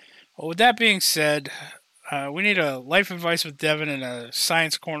 Well, with that being said, we need a life advice with Devin and a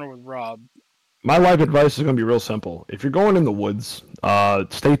science corner with Rob. My life advice is going to be real simple. If you're going in the woods,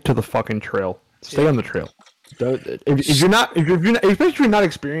 stay to the fucking trail. Stay on the trail. If you're not, especially if you're not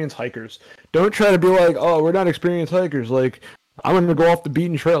experienced hikers, don't try to be like, oh, we're not experienced hikers. Like, I'm going to go off the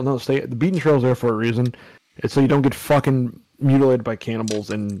beaten trail. No, stay. The beaten trail's there for a reason. It's so you don't get fucking mutilated by cannibals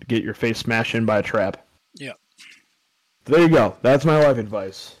and get your face smashed in by a trap. Yeah. There you go. That's my life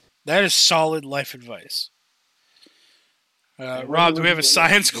advice. That is solid life advice. Rob, do we have a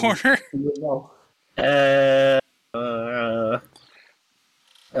science corner? If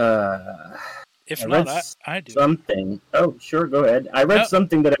not, I do. Something. Oh, sure, go ahead. I read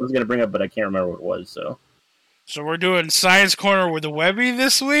something that I was going to bring up, but I can't remember what it was, so. So we're doing Science Corner with the Webby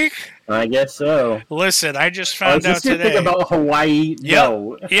this week? I guess so. Listen, I just found out today. Think about Hawaii?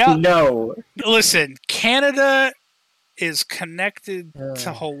 No. Yep. No. Listen, Canada is connected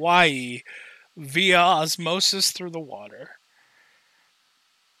to Hawaii via osmosis through the water.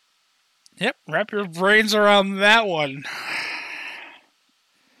 Yep, wrap your brains around that one.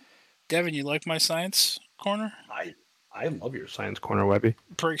 Devin, you like my Science Corner? I love your Science Corner, Webby.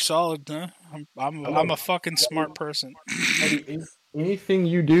 Pretty solid, huh? I'm a fucking smart person. Anything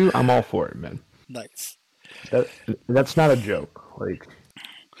you do, I'm all for it, man. Nice. That's not a joke. Like,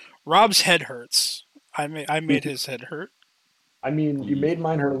 Rob's head hurts. I made his head hurt. I mean, you made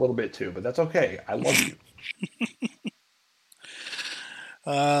mine hurt a little bit too, but that's okay. I love you.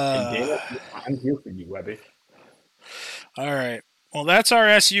 I'm here for you, Webby. All right. Well, that's our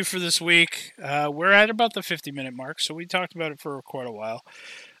SU for this week. We're at about the 50-minute mark, so we talked about it for quite a while.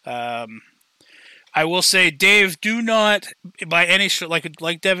 I will say, Dave, do not, by any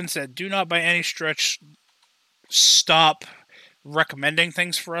like Devin said, do not by any stretch stop recommending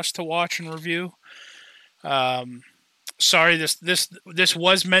things for us to watch and review. Sorry, this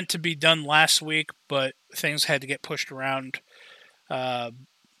was meant to be done last week, but things had to get pushed around.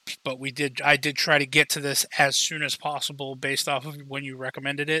 But I did try to get to this as soon as possible based off of when you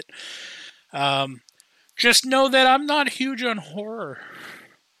recommended it. Just know that I'm not huge on horror.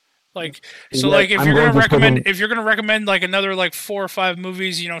 Like, so like if you're gonna recommend like another like 4 or 5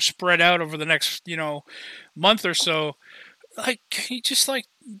 movies, spread out over the next, month or so, like you just like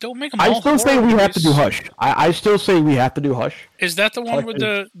don't make them all. I still say we have to do Hush. I still say we have to do Hush. Is that the one with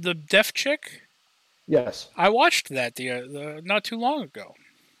the deaf chick? Yes. I watched that the not too long ago.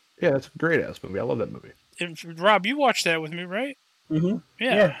 Yeah, that's a great ass movie. I love that movie. And Rob, you watched that with me, right? Mm-hmm.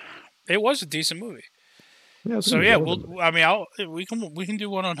 Yeah. It was a decent movie. Yeah, so yeah, we can do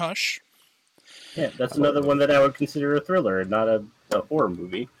one on Hush. Yeah, that's another one that I would consider a thriller and not a horror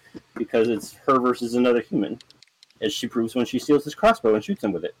movie because it's her versus another human, as she proves when she steals his crossbow and shoots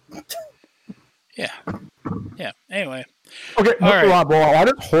him with it. Yeah. Anyway. Okay, Rob, why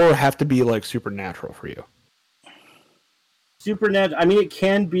does horror have to be like supernatural for you? Supernatural. I mean, it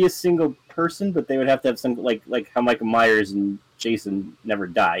can be a single person, but they would have to have some like how Michael Myers and Jason never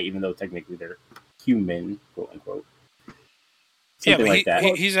die, even though technically they're human, quote unquote. Something like that.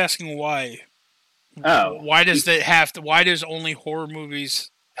 He's asking why. Oh, why does that have to? Why does only horror movies?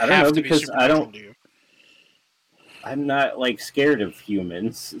 I don't know because I don't. I'm not like scared of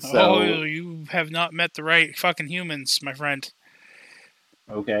humans. So. Oh, you have not met the right fucking humans, my friend.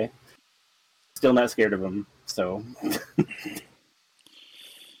 Okay. Still not scared of them. So.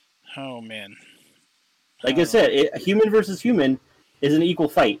 Oh man. Like I said, human versus human is an equal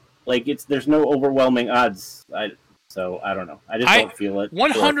fight. Like there's no overwhelming odds. So I don't know. I just don't feel it.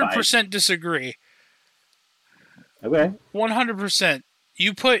 100% disagree. Okay. 100%.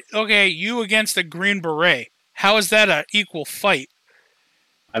 You put you against the Green Beret. How is that an equal fight?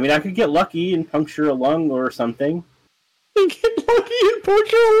 I mean, I could get lucky and puncture a lung or something. Get lucky and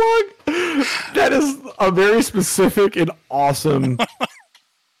puncture a lung. That is a very specific and awesome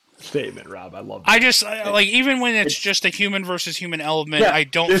statement, Rob. I love that. I just like even when it's just a human versus human element. Yeah, I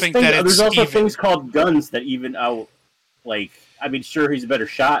don't think that it's there's also even. things called guns that even out. Like, I mean, sure, he's a better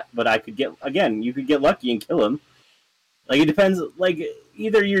shot, but I could get you could get lucky and kill him. Like, it depends. Like,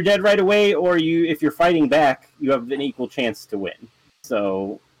 either you're dead right away, or if you're fighting back, you have an equal chance to win.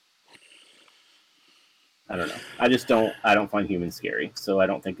 So, I don't know. I don't find humans scary, so I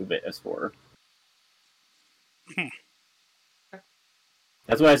don't think of it as horror.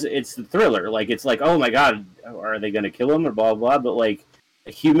 That's why it's the thriller. Like, it's like, oh my god, are they going to kill him or blah, blah, blah. But, like,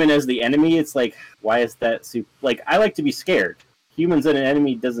 a human as the enemy, it's like, why is that super... Like, I like to be scared. Humans and an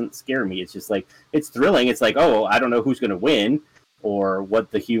enemy doesn't scare me. It's just like, it's thrilling. It's like, oh, I don't know who's going to win or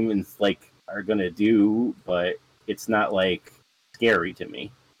what the humans, like, are going to do, but it's not, like, scary to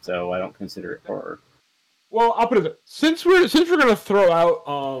me. So I don't consider it horror. Well, I'll put it since we're gonna throw out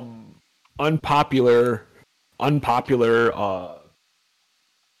unpopular horror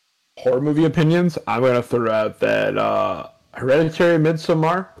movie opinions, I'm gonna throw out that Hereditary,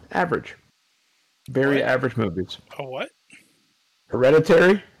 Midsommar, average, very average movies. A what?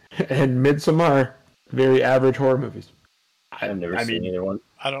 Hereditary and Midsommar, very average horror movies. I've never seen either one.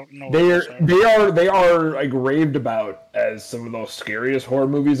 I don't know. They are like raved about as some of the scariest horror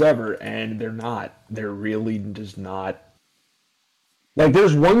movies ever, and they're not. They're really just not. Like,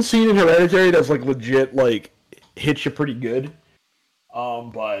 there's one scene in Hereditary that's like legit, like, hits you pretty good.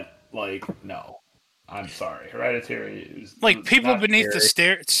 But like, no, I'm sorry, Hereditary is like People Beneath scary. the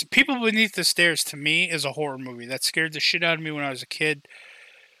Stairs. People Beneath the Stairs to me is a horror movie that scared the shit out of me when I was a kid,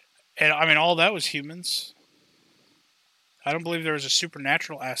 and I mean all that was humans. I don't believe there was a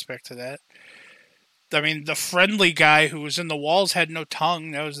supernatural aspect to that. I mean, the friendly guy who was in the walls had no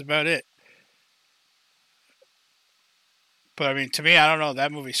tongue. That was about it. But I mean, to me, I don't know.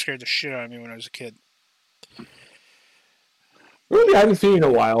 That movie scared the shit out of me when I was a kid. Really, I haven't seen in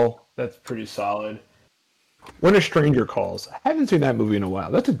a while. That's pretty solid. When a Stranger Calls. I haven't seen that movie in a while.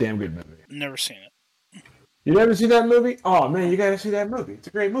 That's a damn good movie. Never seen it. You never seen that movie? Oh man, you gotta see that movie. It's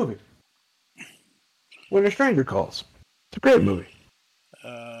a great movie. When a Stranger Calls. It's a great movie.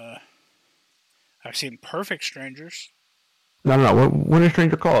 I've seen Perfect Strangers. No. When a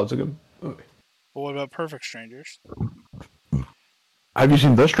Stranger Calls. It's a good movie. But what about Perfect Strangers? Have you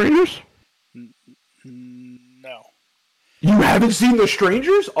seen The Strangers? No. You haven't seen The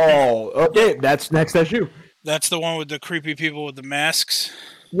Strangers? Oh, okay. That's next issue. That's the one with the creepy people with the masks?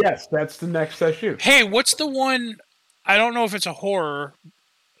 Yes, that's the next issue. Hey, what's the one... I don't know if it's a horror.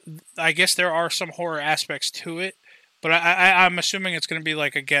 I guess there are some horror aspects to it. But I'm assuming it's going to be,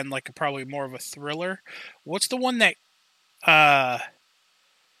 like, again, like probably more of a thriller. What's the one that...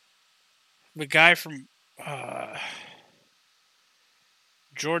 the guy from...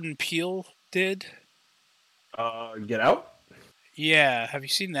 Jordan Peele did? Get Out? Yeah, have you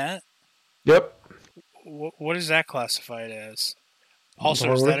seen that? Yep. What is that classified as?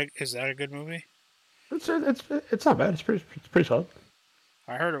 Also, is that a good movie? It's not bad. It's pretty solid.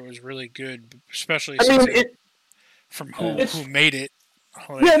 I heard it was really good, especially from who made it.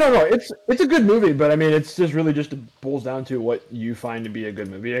 Like, yeah, no, it's a good movie, but I mean, it's just really just boils down to what you find to be a good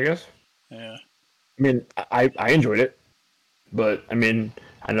movie, I guess. Yeah. I mean, I enjoyed it, but I mean,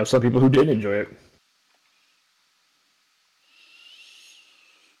 I know some people who didn't enjoy it.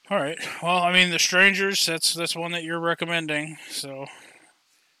 All right. Well, I mean, The Strangers. That's one that you're recommending. So,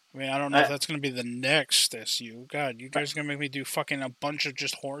 I mean, I don't know if that's going to be the next SU. God, you guys are going to make me do fucking a bunch of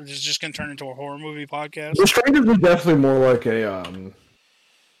just horror. This is just going to turn into a horror movie podcast. The Strangers is definitely more like a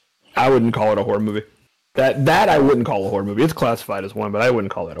I wouldn't call it a horror movie. That I wouldn't call a horror movie. It's classified as one, but I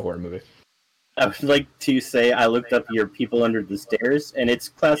wouldn't call that a horror movie. I would like to say I looked up your People Under the Stairs, and it's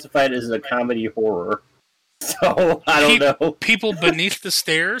classified as a comedy horror. So, I don't know. People Beneath the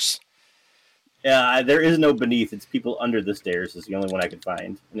Stairs? Yeah, there is no beneath. It's People Under the Stairs is the only one I could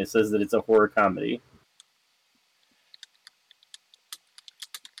find. And it says that it's a horror comedy.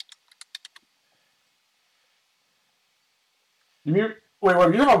 Wait, you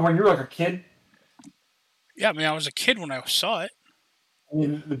talking about when you were like a kid? Yeah, I mean, I was a kid when I saw it. I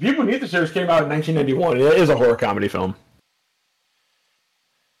mean, The People Beneath the Stairs came out in 1991. It is a horror comedy film.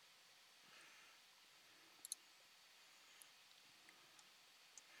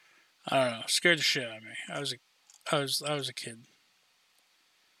 I don't know. It scared the shit out of me. I was a kid.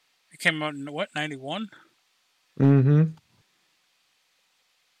 It came out in what, 91? Mm-hmm.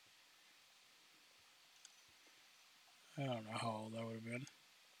 I don't know how old that would have been.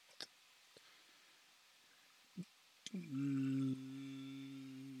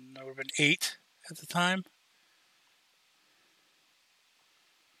 have been 8 at the time.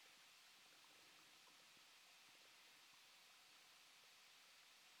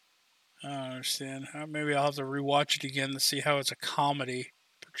 I don't understand. Maybe I'll have to rewatch it again to see how it's a comedy.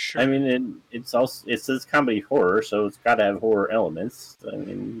 But sure. I mean, it says comedy horror, so it's got to have horror elements. I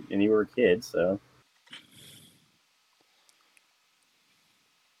mean, and you were a kid, so.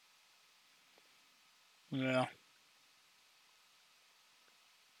 Yeah.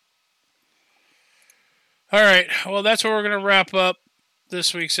 All right. Well, that's where we're going to wrap up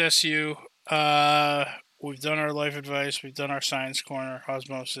this week's SU. We've done our life advice. We've done our science corner,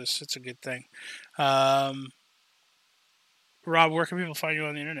 osmosis. It's a good thing. Rob, where can people find you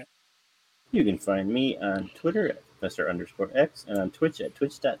on the internet? You can find me on Twitter at Confessor_X and on Twitch at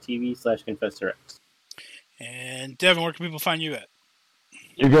twitch.tv/ConfessorX. And Devin, where can people find you at?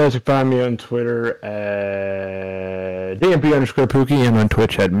 You guys can find me on Twitter at DMP_Pookie and on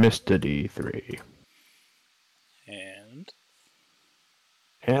Twitch at MrD3. And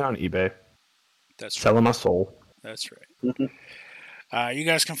on eBay. That's right. Selling my soul. That's right. You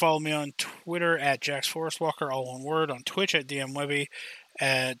guys can follow me on Twitter at JaxForestWalker, all one word. On Twitch at DMWebby.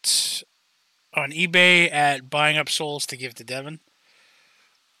 On eBay at Buying Up Souls to give to Devin.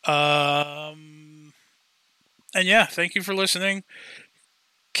 And yeah, thank you for listening.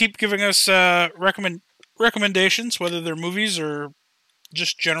 Keep giving us recommendations, whether they're movies or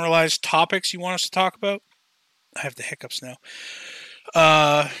just generalized topics you want us to talk about. I have the hiccups now.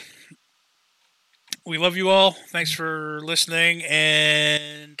 We love you all. Thanks for listening,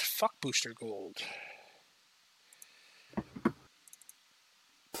 and fuck Booster Gold.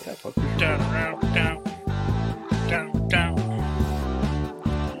 Down, round, down, down, down.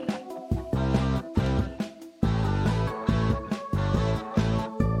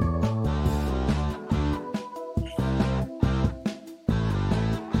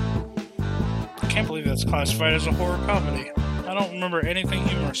 I can't believe that's classified as a horror comedy. I don't remember anything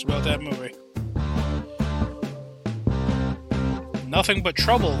humorous about that movie. Nothing but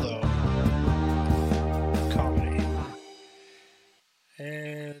trouble, though.